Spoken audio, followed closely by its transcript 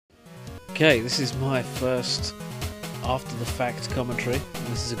Okay, this is my first after-the-fact commentary.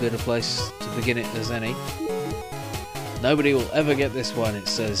 This is as good a place to begin it as any. Nobody will ever get this one, it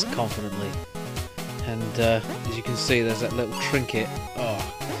says confidently. And as you can see, there's that little trinket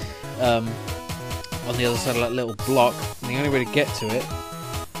on the other side of that little block. And the only way to get to it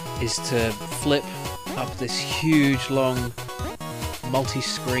is to flip up this huge, long,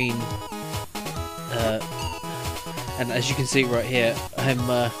 multi-screen. And as you can see right here,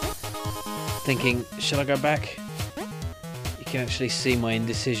 I'm thinking, should I go back? You can actually see my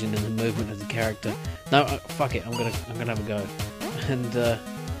indecision in the movement of the character. No, fuck it. I'm gonna have a go. And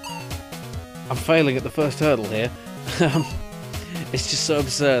I'm failing at the first hurdle here. It's just so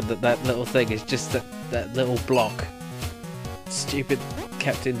absurd that that little thing is just that little block. Stupid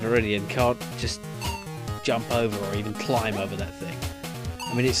Captain Viridian can't just jump over or even climb over that thing.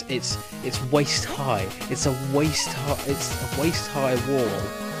 I mean, it's waist high. It's a waist high wall,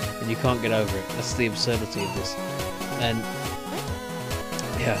 and you can't get over it. That's the absurdity of this. And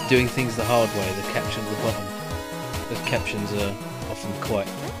yeah, doing things the hard way. The caption at the bottom. Those captions are often quite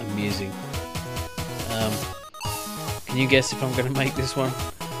amusing. Can you guess if I'm going to make this one?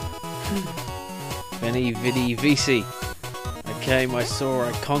 Benny Viddy VC. I came, I saw,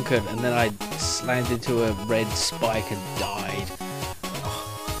 I conquered, and then I slammed into a red spike and died.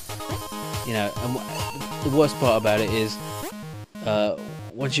 You know, and the worst part about it is,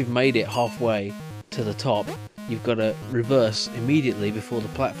 once you've made it halfway to the top, you've got to reverse immediately before the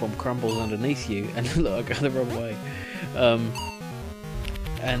platform crumbles underneath you. And look, I go the wrong way.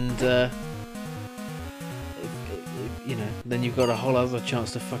 You know, then you've got a whole other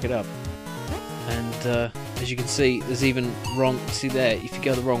chance to fuck it up. And as you can see, there's even wrong. See there, if you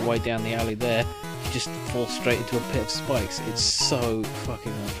go the wrong way down the alley there, you just fall straight into a pit of spikes. It's so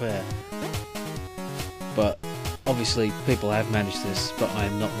fucking unfair. But obviously, people have managed this, but I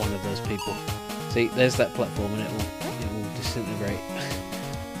am not one of those people. See, there's that platform, and it will disintegrate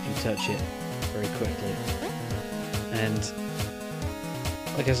if you touch it very quickly. And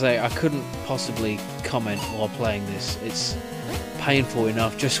like I say, I couldn't possibly comment while playing this. It's painful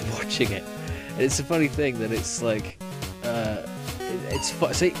enough just watching it. It's a funny thing that it's like,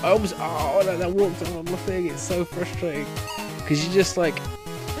 see, I almost, that walked on the thing. It's so frustrating because you just like,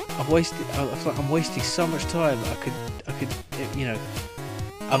 I'm wasting so much time. I could, you know,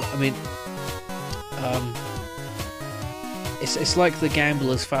 I mean, it's like the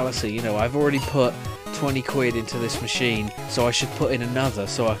gambler's fallacy. You know, I've already put 20 quid into this machine, so I should put in another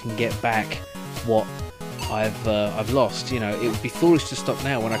so I can get back what I've lost. You know, it would be foolish to stop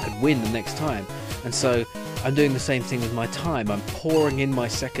now when I could win the next time. And so I'm doing the same thing with my time. I'm pouring in my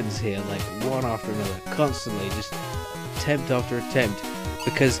seconds here, like one after another, constantly, just attempt after attempt.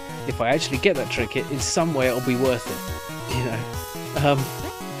 Because if I actually get that trinket, in some way it'll be worth it. You know,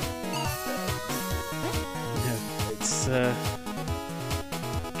 it's kind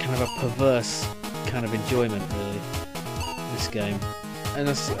of a perverse kind of enjoyment, really, this game. And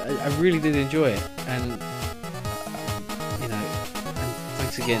I really did enjoy it. And you know, and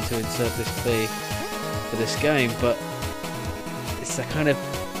thanks again to InsertDiskB for this game. But it's the kind of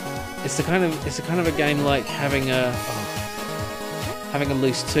a game like having a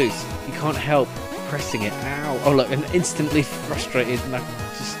loose tooth. You can't help pressing it. Ow! Oh look, and instantly frustrated, and I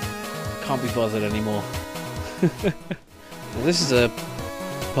just can't be bothered anymore. Well, this is a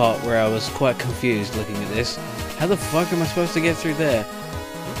part where I was quite confused looking at this. How the fuck am I supposed to get through there?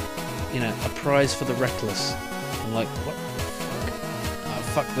 You know, a prize for the reckless. I'm like, what the fuck? Oh,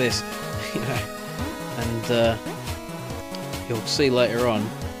 fuck this. You know, and you'll see later on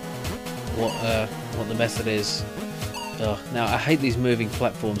what the method is. Now I hate these moving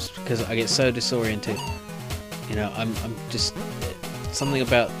platforms because I get so disoriented. You know, I'm just something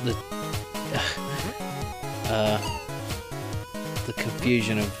about the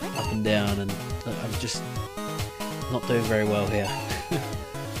confusion of up and down, and I'm just not doing very well here.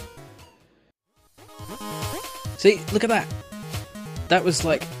 See, look at that. That was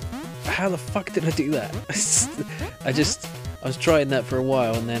like, how the fuck did I do that? I was trying that for a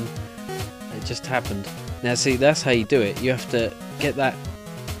while, and then it just happened. Now see, that's how you do it. You have to get that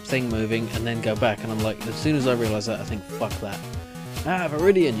thing moving and then go back. And I'm like, as soon as I realise that, I think, fuck that. Ah,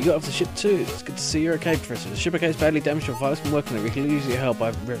 Viridian, you got off the ship too. It's good to see you're okay, Professor. The ship is badly damaged. Your file's been working on it. We can use your help.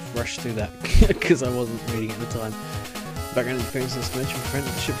 I've rushed through that because I wasn't reading at the time. Background interference and suspension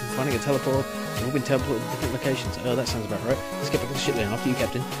prevented the ship from finding a teleport. We've all been teleported to different locations. Oh, that sounds about right. Let's get back to the ship then. After you,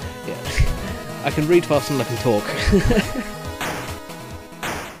 Captain. Yeah. I can read fast and I can talk.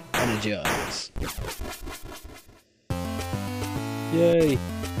 Energize. Yay!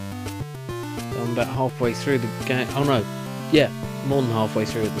 I'm about halfway through the game. Oh no, yeah, more than halfway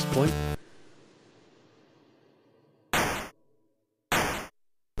through at this point.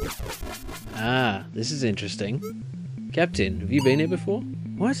 this is interesting. Captain, have you been here before?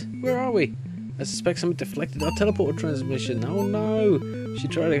 What? Where are we? I suspect someone deflected our teleporter transmission. Oh no! Should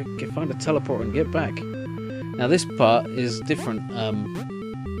try to find a teleporter and get back. Now this part is a different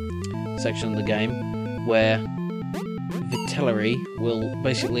section of the game where Vitelary will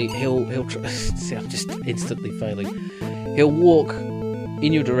basically he'll see, I'm just instantly failing. He'll walk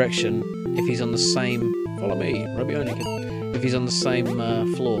in your direction if he's on the same. Follow me, Robionic. If he's on the same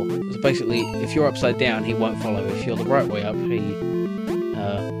floor. So basically, if you're upside down, he won't follow. If you're the right way up, he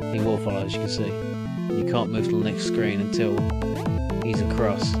will follow, as you can see. You can't move to the next screen until he's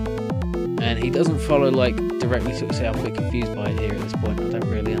across. And he doesn't follow like directly to. See, I'm a bit confused by it here at this point. I don't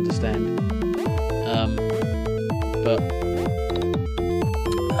really understand.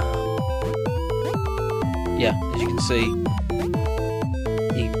 Yeah, as you can see,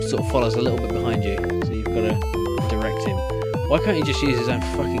 he sort of follows a little bit behind you, so you've got to direct him. Why can't he just use his own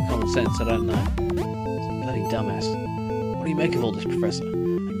fucking common sense? I don't know. Some bloody dumbass. What do you make of all this, Professor?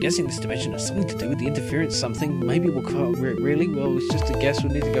 I'm guessing this dimension has something to do with the interference something. Maybe we'll cover it really? Well, it's just a guess.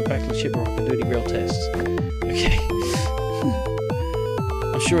 We'll need to go back to the ship or I can do any real tests. Okay.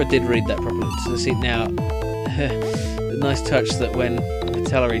 I'm sure I did read that properly. So see now, the nice touch that when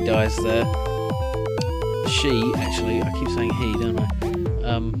Vitelary dies there, she, actually, I keep saying he, don't I?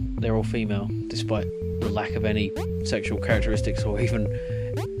 They're all female, despite the lack of any sexual characteristics or even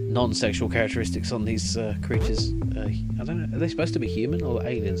non-sexual characteristics on these creatures. I don't know, are they supposed to be human or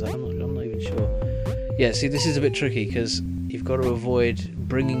aliens? I'm not even sure. Yeah, see, this is a bit tricky because you've got to avoid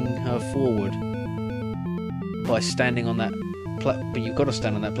bringing her forward by standing on that but you've got to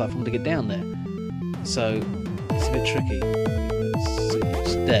stand on that platform to get down there. So it's a bit tricky.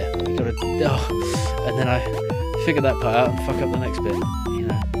 It's there. You got to. And then I figure that part out and fuck up the next bit. You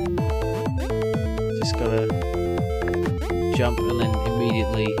know, just gotta jump and then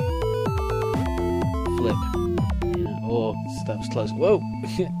immediately flip. You know, oh, that was close. Whoa!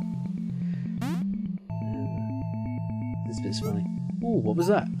 This bit's funny. Ooh, what was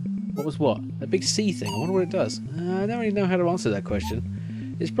that? What was what? A big C thing. I wonder what it does. I don't really know how to answer that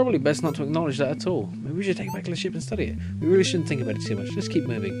question. It's probably best not to acknowledge that at all. Maybe we should take it back to the ship and study it. We really shouldn't think about it too much. Just keep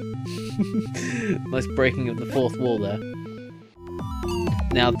moving. Nice breaking of the fourth wall there.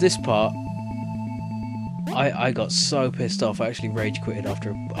 Now this part, I got so pissed off. I actually rage quitted after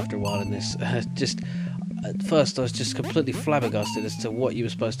a while in this. Just at first, I was just completely flabbergasted as to what you were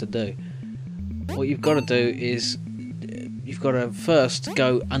supposed to do. What you've got to do is you've got to first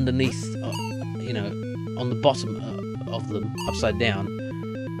go underneath, you know, on the bottom of them, upside down,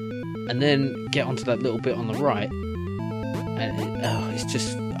 and then get onto that little bit on the right, and it's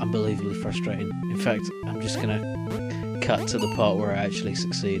just unbelievably frustrating. In fact, I'm just going to cut to the part where I actually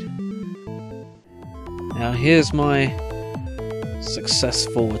succeed. Now here's my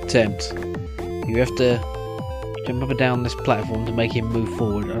successful attempt. You have to jump up and down this platform to make him move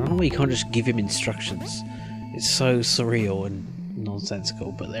forward. I don't know why you can't just give him instructions. It's so surreal and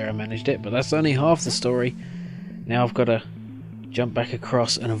nonsensical, but there I managed it. But that's only half the story. Now I've got to jump back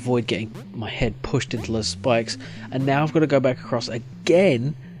across and avoid getting my head pushed into those spikes. And now I've got to go back across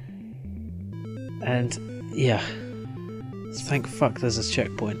again. And yeah, thank fuck there's a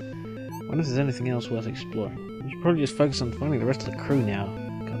checkpoint. I wonder if there's anything else worth exploring. We should probably just focus on finding the rest of the crew now.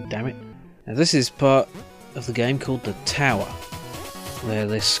 God damn it. Now this is part of the game called the Tower, where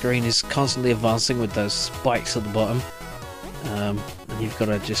the screen is constantly advancing with those spikes at the bottom, and you've got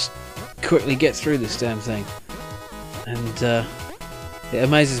to just quickly get through this damn thing. And it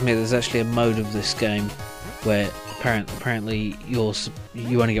amazes me there's actually a mode of this game where apparently you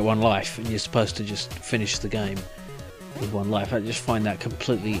only get one life and you're supposed to just finish the game with one life. I just find that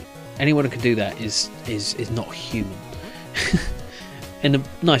completely... anyone who can do that is not human. In the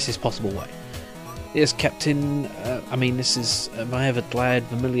nicest possible way. Yes, Captain, I mean, this is my ever-glad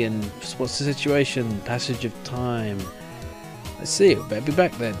Vermilion. What's the situation? Passage of time. Let's see, we better be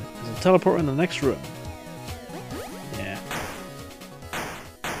back then. There's a teleporter in the next room. Yeah.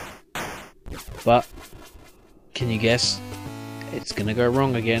 But, can you guess? It's gonna go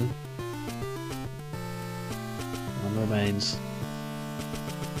wrong again. One remains.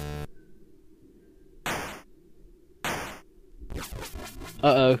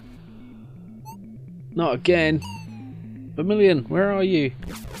 Uh-oh. Not again. Vermilion, where are you?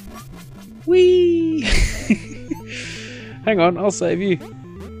 Whee! Hang on, I'll save you.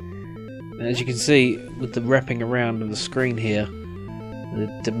 And as you can see, with the wrapping around of the screen here,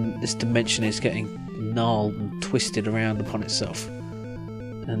 this dimension is getting gnarled and twisted around upon itself.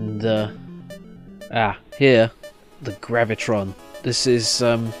 And, here, the Gravitron. This is,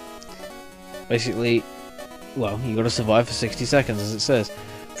 basically, well, you got to survive for 60 seconds, as it says.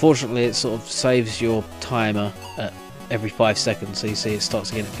 Fortunately, it sort of saves your timer at every 5 seconds, so you see it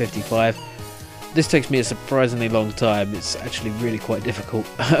starts again at 55. This takes me a surprisingly long time. It's actually really quite difficult.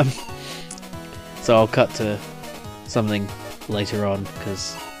 So I'll cut to something later on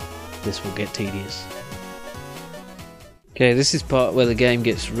because this will get tedious. Okay, this is part where the game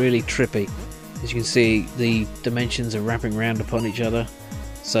gets really trippy. As you can see, the dimensions are wrapping around upon each other,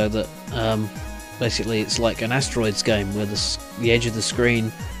 so that basically it's like an asteroids game where the edge of the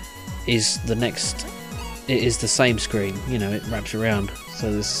screen is the next. It is the same screen, you know, it wraps around.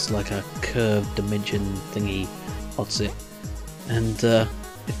 So this is like a curved dimension thingy, what's it? And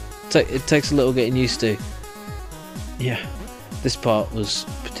it takes a little getting used to. Yeah, this part was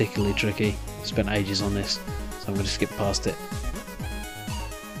particularly tricky. I spent ages on this, so I'm going to skip past it.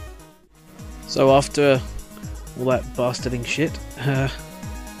 So after all that bastarding shit, I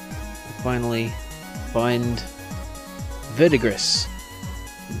finally find Verdigris.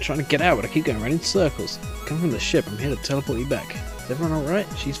 I'm trying to get out, but I keep going around in circles. Come from the ship, I'm here to teleport you back. Is everyone alright?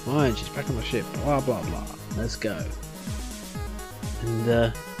 She's fine, she's back on the ship, blah blah blah. Let's go.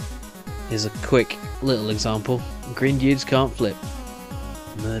 And here's a quick little example. Green dudes can't flip.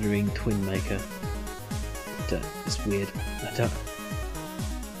 Murdering twin maker. It's weird. I don't.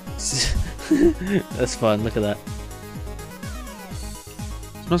 That's fun, look at that.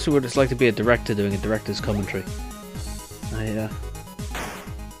 It's mostly what it's like to be a director doing a director's commentary. Yeah.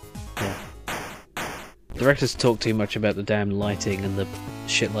 Directors talk too much about the damn lighting and the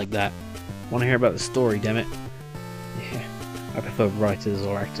shit like that. Want to hear about the story, damn it. Yeah. I prefer writers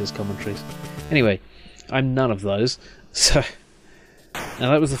or actors' commentaries. Anyway, I'm none of those. So,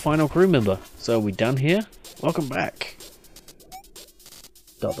 now that was the final crew member. So are we done here? Welcome back. ...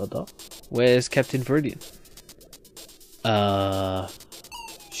 Where's Captain Viridian?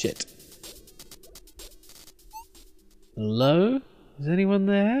 Shit. Hello? Is anyone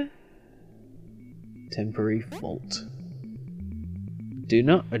there? Temporary fault. Do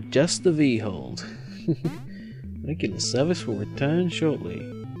not adjust the V-hold. Regular service will return shortly.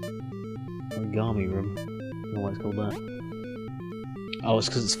 Origami room. I don't know why it's called that. Oh, it's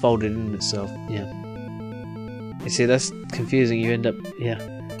because it's folded in itself. Yeah. You see, that's confusing. You end up... Yeah.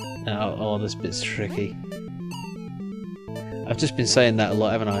 Oh, this bit's tricky. I've just been saying that a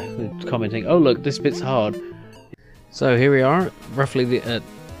lot, haven't I? Commenting, oh look, this bit's hard. So here we are, roughly the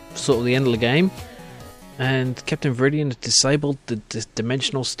sort of the end of the game. And Captain Viridian has disabled the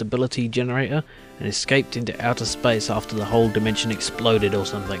dimensional stability generator and escaped into outer space after the whole dimension exploded or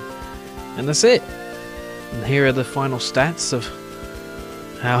something. And that's it. And here are the final stats of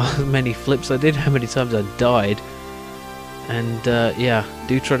how many flips I did, how many times I died. And yeah,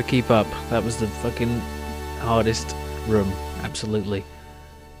 do try to keep up. That was the fucking hardest room, absolutely.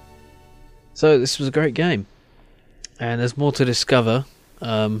 So this was a great game. And there's more to discover.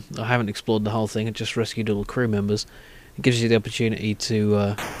 I haven't explored the whole thing, I just rescued all the crew members. It gives you the opportunity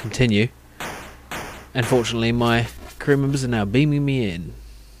to continue. Unfortunately, my crew members are now beaming me in.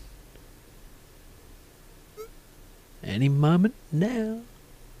 Any moment now.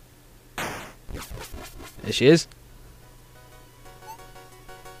 There she is.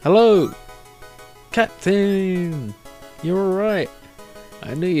 Hello! Captain! You're alright.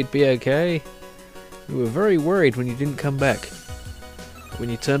 I knew you'd be okay. We were very worried when you didn't come back. When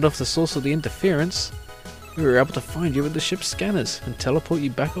you turned off the source of the interference, we were able to find you with the ship's scanners and teleport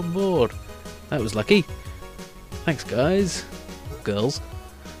you back on board. That was lucky. Thanks, guys. Girls.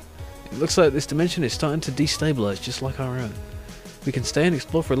 It looks like this dimension is starting to destabilize just like our own. We can stay and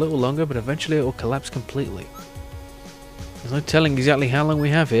explore for a little longer, but eventually it will collapse completely. There's no telling exactly how long we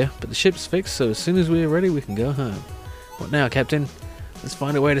have here, but the ship's fixed, so as soon as we are ready we can go home. What now, Captain? Let's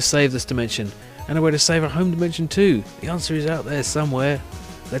find a way to save this dimension. And a way to save our home dimension too. The answer is out there somewhere.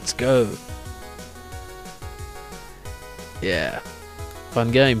 Let's go. Yeah.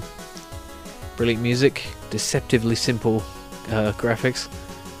 Fun game. Brilliant music. Deceptively simple graphics.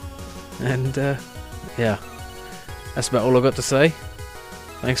 And yeah. That's about all I've got to say.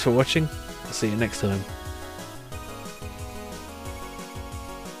 Thanks for watching. I'll see you next time.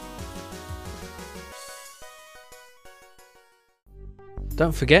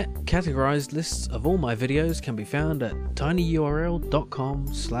 Don't forget, categorized lists of all my videos can be found at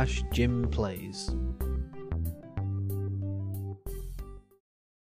tinyurl.com/jimplays.